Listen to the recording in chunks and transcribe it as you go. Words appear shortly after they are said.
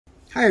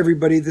Hi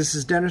everybody, this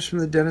is Dennis from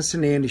the Dennis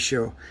and Andy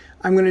Show.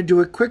 I'm going to do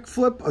a quick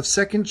flip of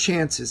Second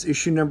Chances,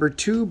 issue number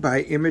 2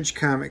 by Image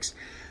Comics.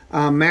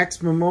 Ricky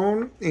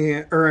Mammone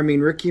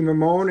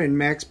and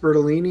Max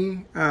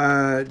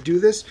Bertolini do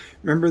this.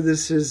 Remember,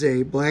 this is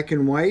a black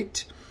and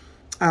white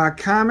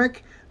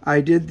comic. I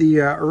did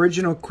the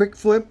original quick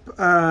flip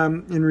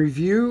in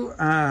review.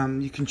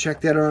 You can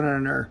check that out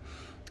on our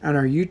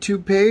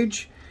YouTube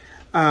page.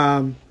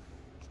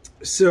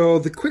 So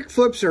the quick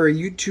flips are a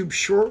YouTube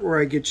short where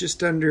I get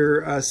just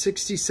under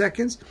 60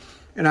 seconds.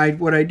 And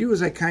what I do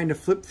is I kind of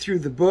flip through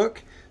the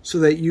book so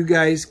that you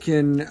guys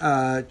can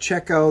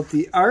check out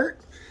the art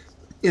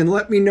and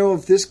let me know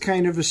if this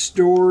kind of a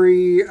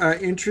story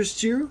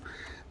interests you.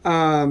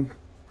 I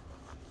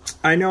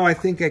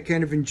think I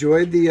kind of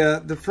enjoyed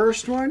the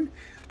first one,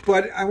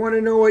 but I want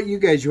to know what you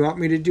want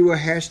me to do a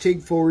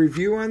hashtag full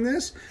review on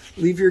this?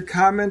 Leave your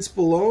comments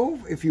below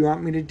if you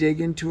want me to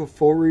dig into a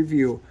full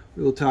review.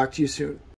 We will talk to you soon.